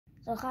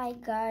So hi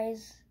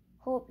guys,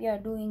 hope you are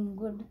doing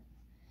good,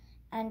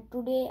 and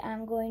today I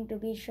am going to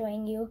be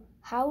showing you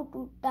how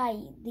to tie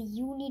the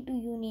uni to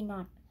uni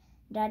knot.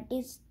 That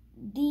is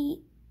the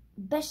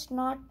best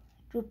knot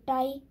to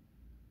tie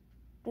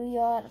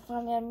to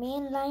from your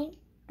main line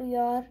to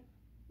your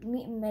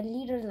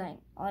leader line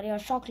or your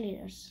shock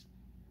leaders.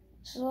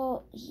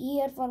 So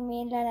here for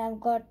main line I've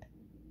got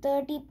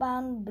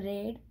 30-pound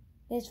braid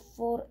is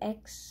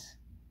 4x.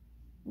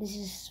 This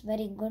is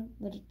very good,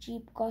 very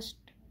cheap cost.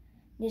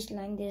 This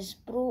line, this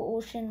Pro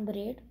Ocean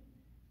braid,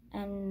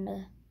 and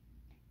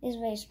is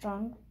very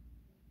strong,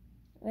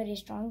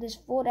 this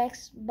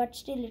 4x, but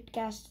still it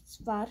casts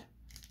far.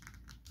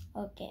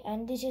 Okay,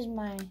 and this is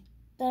my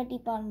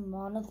 30-pound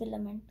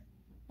monofilament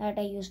that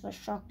I use for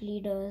shock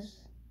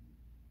leaders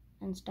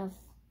and stuff.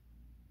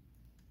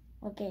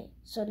 Okay,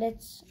 so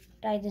let's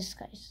tie this,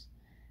 guys.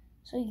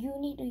 So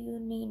uni to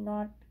uni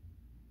knot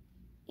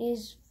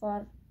is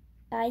for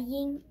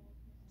tying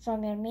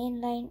from your main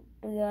line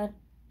to your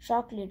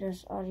shock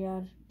leaders or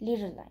your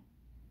leader line.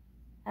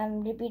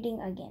 I'm repeating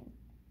again.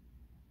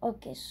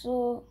 Okay,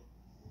 so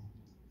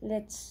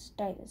let's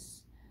tie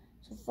this.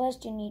 So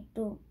first you need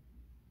to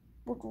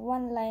put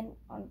one line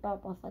on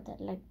top of other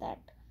like that.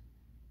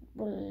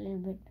 Pull a little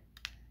bit.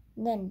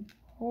 Then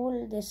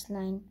hold this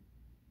line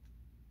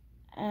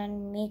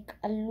and make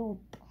a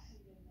loop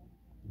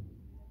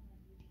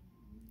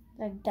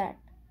like that.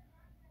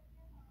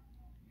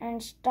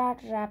 And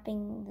start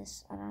wrapping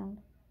this around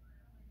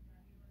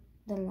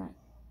the line.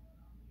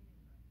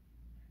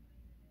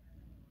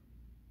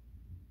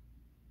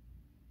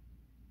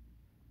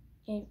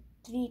 Okay,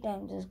 3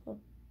 times is good.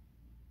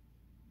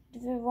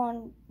 If you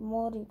want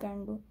more you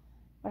can do,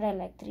 but I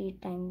like 3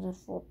 times or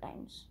 4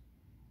 times.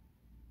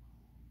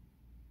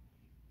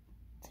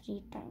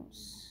 3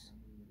 times.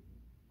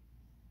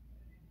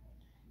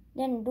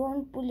 Then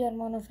don't pull your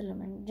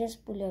monofilament,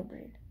 just pull your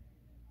braid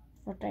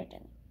for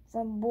tightening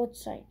from both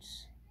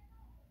sides.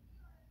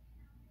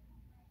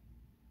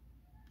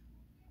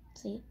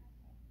 See,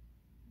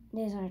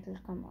 this how it will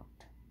come out.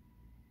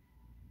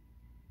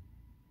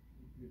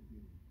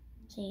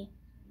 See,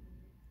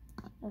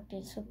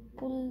 okay, so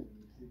pull.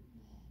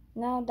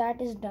 Now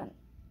that is done.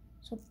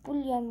 So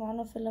pull your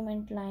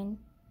monofilament line.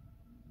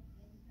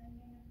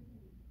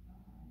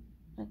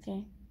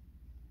 Okay,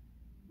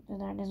 so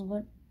that is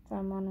good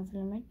for a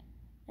monofilament.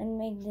 And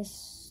make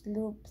this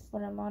loop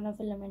for a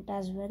monofilament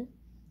as well.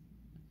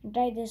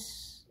 Try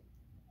this.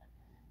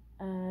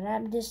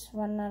 Wrap this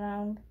one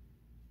around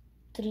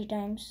 3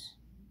 times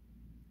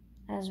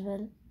as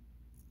well.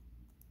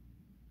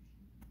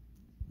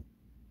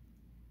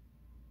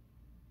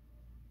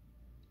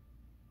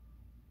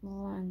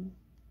 One,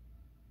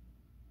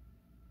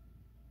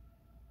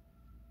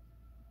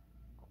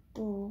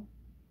 2,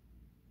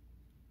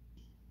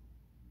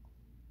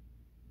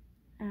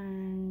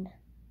 and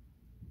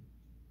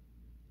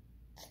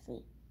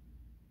 3.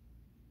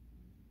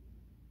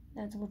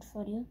 That's good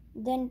for you.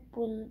 Then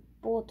pull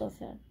both of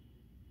your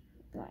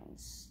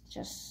lines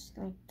just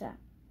like that.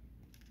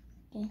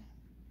 Okay,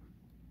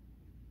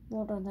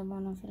 both of the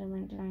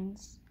monofilament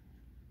lines.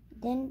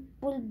 Then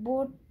pull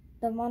both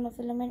the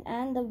monofilament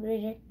and the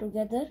braided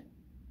together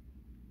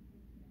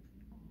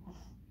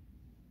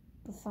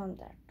to form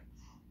that.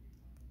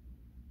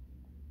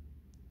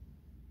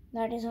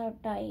 That is how to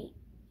tie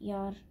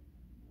your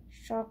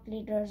shock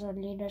leaders or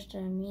leaders to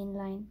a main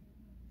line.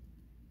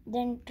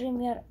 Then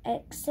trim your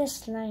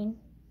excess line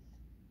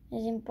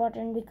is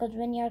important, because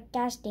when you are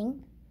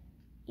casting,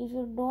 if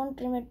you don't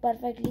trim it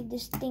perfectly,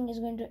 this thing is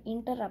going to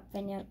interrupt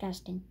when you are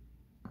casting.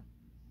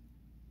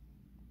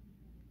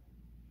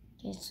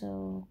 Okay,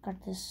 so cut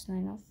this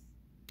line off.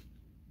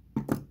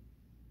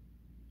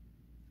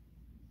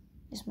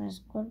 This one is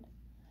good.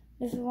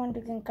 If you want,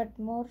 you can cut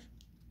more.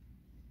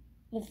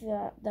 If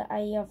the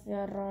eye of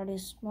your rod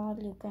is small,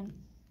 you can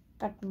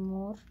cut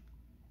more.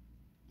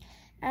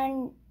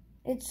 And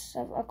it's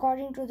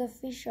according to the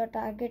fish you're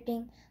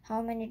targeting,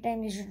 how many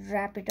times you should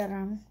wrap it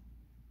around.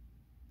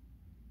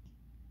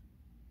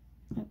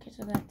 Okay,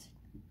 so that's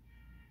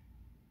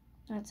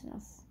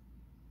enough.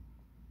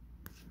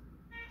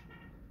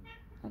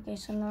 Okay,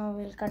 so now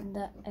we'll cut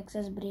the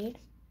excess braid.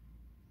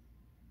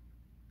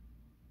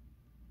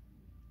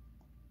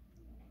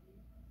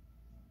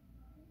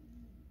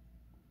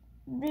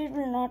 Braid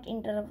will not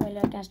interrupt while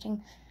you're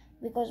casting,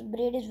 because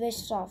braid is very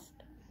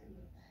soft,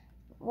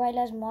 while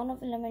as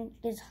monofilament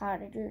is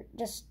hard. It will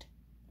just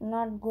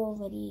not go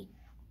very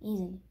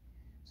easily.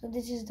 So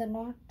this is the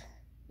knot,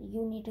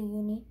 uni to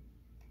uni.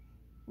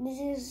 This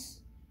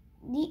is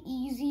the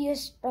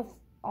easiest of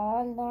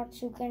all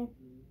knots you can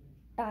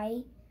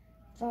tie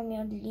from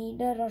your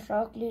leader or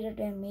shock leader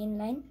to your main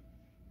line.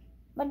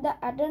 But the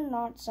other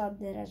knots are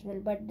there as well,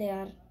 but they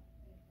are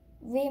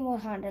way more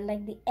harder,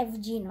 like the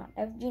FG knot.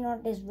 FG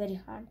knot is very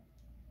hard.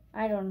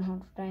 I don't know how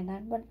to tie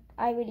that, but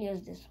I will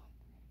use this one.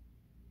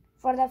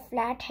 For the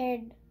flat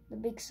head, the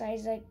big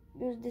size, I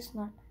use this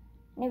knot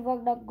and it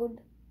worked out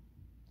good.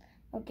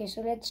 Okay,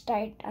 so let's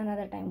tie it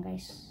another time,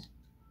 guys.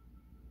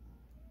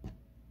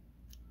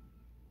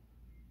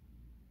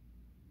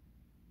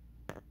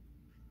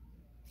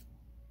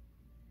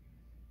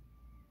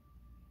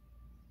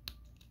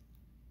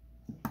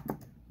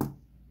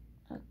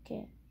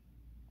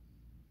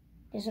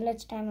 Okay, so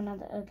let's tie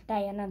another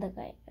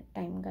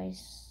time,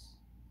 guys.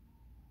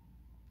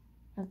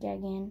 Okay,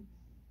 again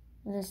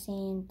the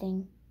same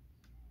thing.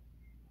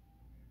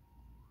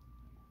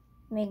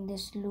 Make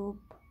this loop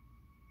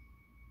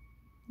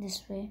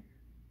this way.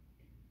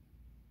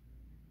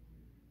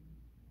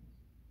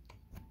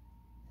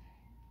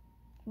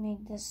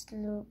 Make this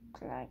look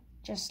like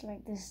just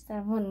like this.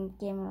 That one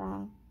came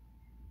wrong.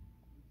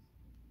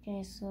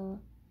 Okay, so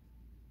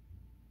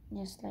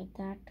just like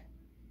that.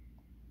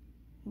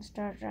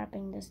 Start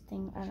wrapping this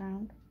thing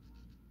around.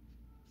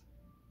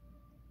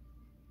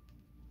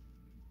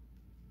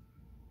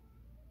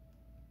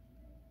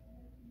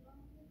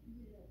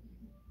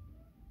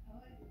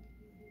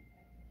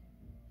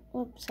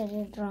 Oops, I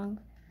did it wrong.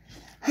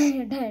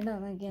 I tied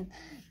on again.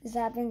 This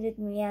happens with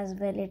me as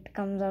well. It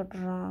comes out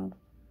wrong.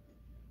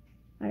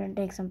 I will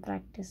take some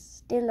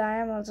practice. Still, I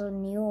am also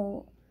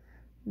new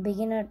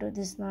beginner to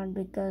this knot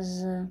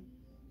because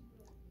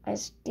I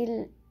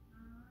still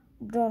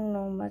don't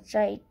know much.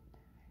 I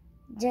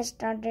just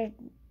started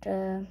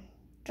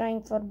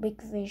trying for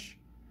big fish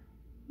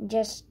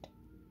just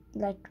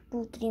like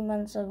 2-3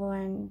 months ago,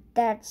 and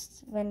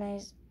that's when I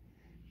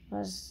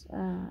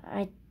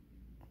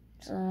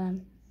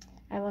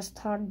was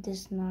taught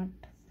this knot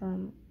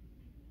from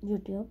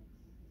YouTube.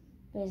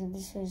 Okay, so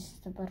this is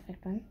the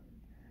perfect one.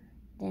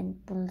 Then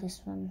pull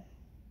this one.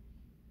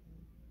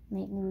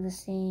 Do the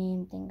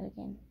same thing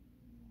again.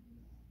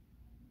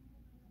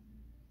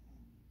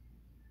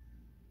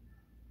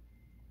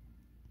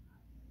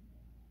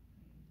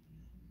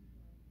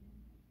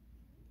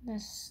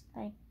 Just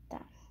like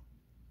that.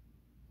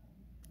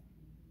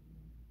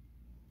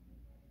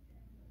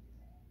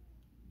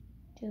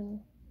 Two,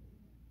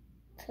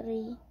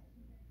 three.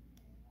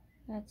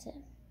 That's it.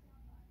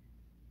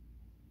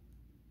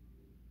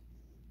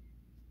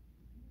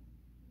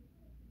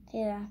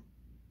 Yeah,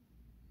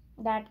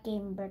 that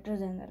came better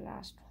than the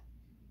last one.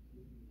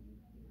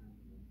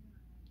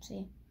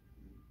 See,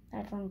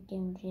 that one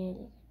came really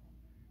good.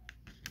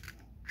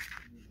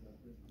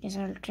 Yes,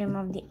 I'll trim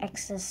off the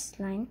excess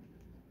line.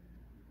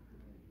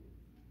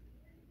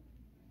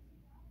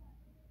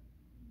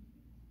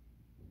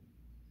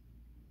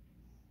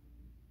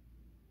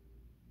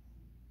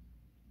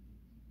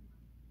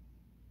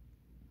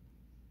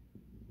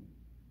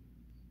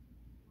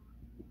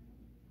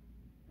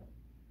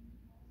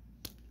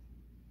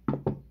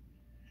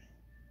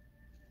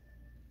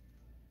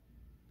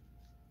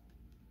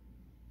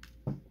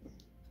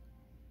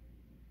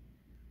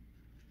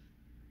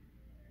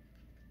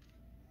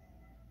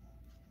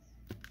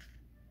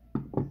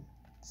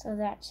 So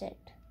that's it.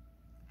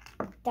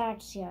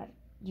 That's your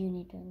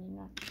uni-to-uni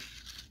knot.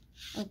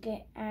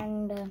 Okay,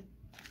 and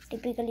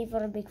typically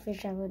for a big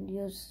fish I would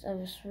use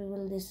a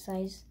swivel this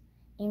size.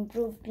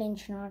 Improved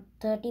clinch knot,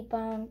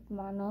 30-pound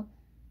mono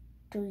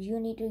to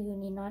uni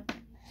knot.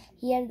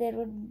 Here there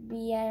would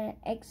be an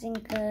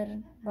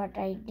X-Sinker, but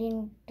I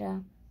didn't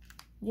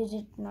use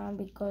it now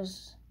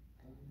because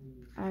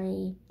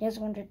I just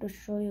wanted to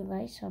show you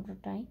guys how to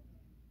tie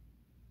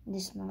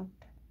this knot.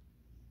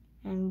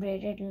 And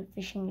braided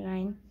fishing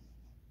line,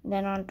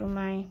 then onto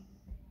my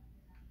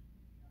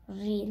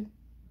reel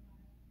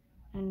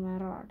and my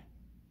rod.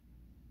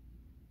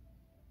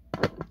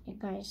 Okay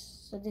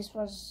guys, so this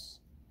was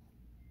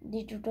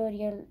the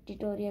tutorial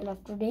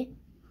of today.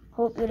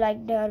 Hope you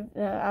liked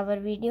our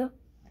video.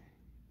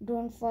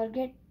 Don't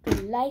forget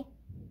to like,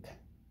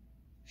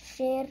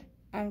 share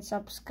and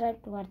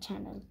subscribe to our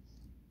channel.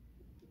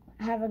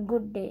 Have a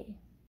good day.